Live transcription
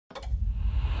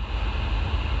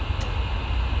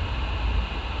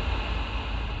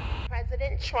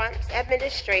President Trump's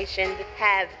administration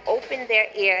have opened their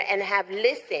ear and have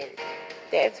listened.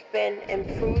 There's been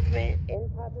improvement in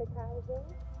public housing.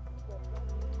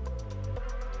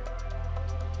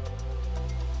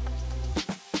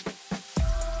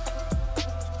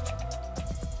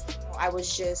 I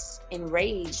was just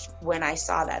enraged when I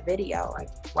saw that video. Like,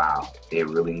 wow, they're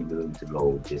really willing to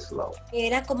go this low.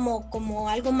 Era como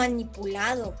algo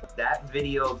manipulado. That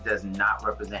video does not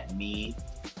represent me,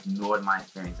 nor my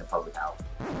experience in public housing.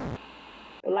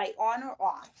 Like on or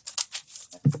off?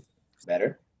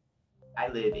 Better. I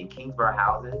live in Kingsborough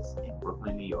houses in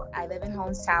Brooklyn, New York. I live in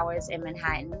Holmes Towers in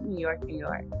Manhattan, New York, New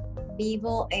York.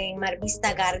 Vivo en Mar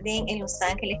Vista Garden en Los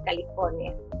Ángeles,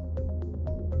 California.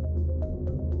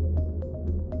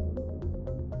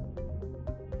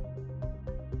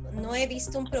 No he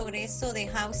visto un progreso de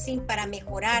housing para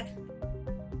mejorar.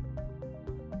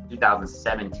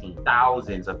 2017,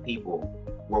 thousands of people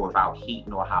were without heat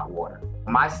nor hot water.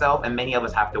 Myself and many of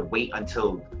us have to wait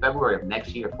until February of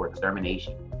next year for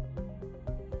extermination.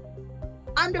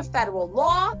 Under federal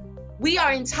law, we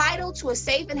are entitled to a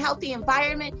safe and healthy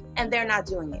environment, and they're not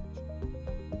doing it.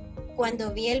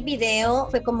 Cuando vi el video,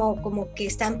 fue como que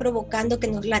están provocando que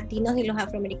los latinos y los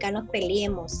afroamericanos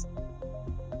peleemos.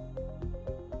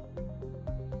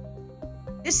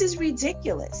 This is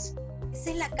ridiculous.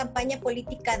 Esa es la campaña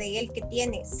política de él que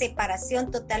tiene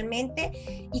separación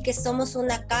totalmente y que somos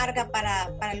una carga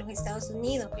para los Estados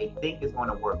Unidos. They think it's going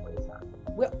to work with us.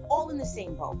 We're all in the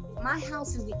same boat. If my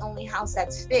house is the only house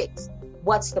that's fixed,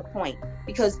 what's the point?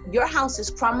 Because your house is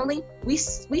crumbling, we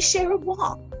share a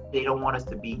wall. They don't want us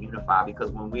to be unified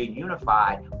because when we're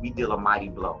unified, we deal a mighty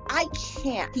blow. I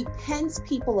can't. He pins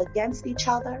people against each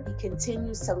other. He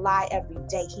continues to lie every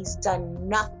day. He's done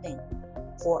nothing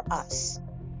for us.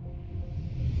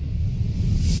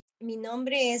 Mi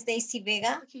nombre es Daisy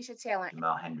Vega. Keisha Taylor.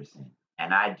 Mel Henderson.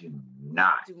 And I do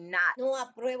not. No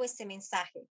apruebo ese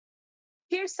mensaje.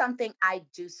 Here's something I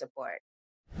do support.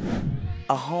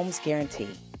 A home's guarantee.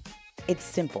 It's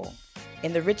simple.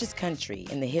 In the richest country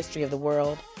in the history of the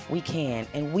world, we can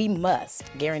and we must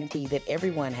guarantee that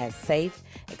everyone has safe,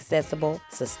 accessible,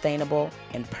 sustainable,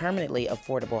 and permanently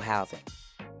affordable housing.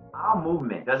 Our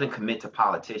movement doesn't commit to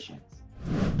politicians.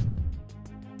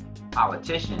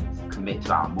 Politicians commit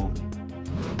to our movement.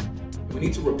 We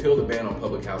need to repeal the ban on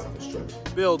public housing construction.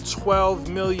 Build 12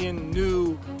 million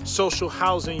new social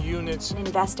housing units.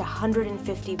 Invest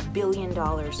 $150 billion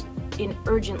in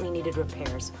urgently needed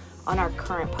repairs on our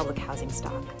current public housing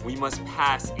stock. We must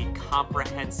pass a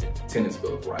comprehensive Tenants'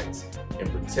 Bill of Rights and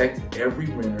protect every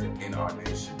renter in our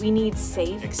nation. We need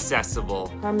safe,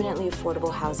 accessible, permanently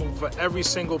affordable housing for every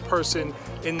single person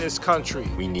in this country.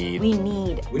 We need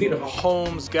a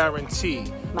home's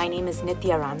guarantee. My name is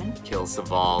Nithya Raman. Kill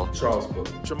Saval. Charles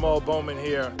Booker. Jamal Bowman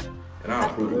here. And I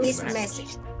approve this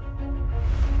message.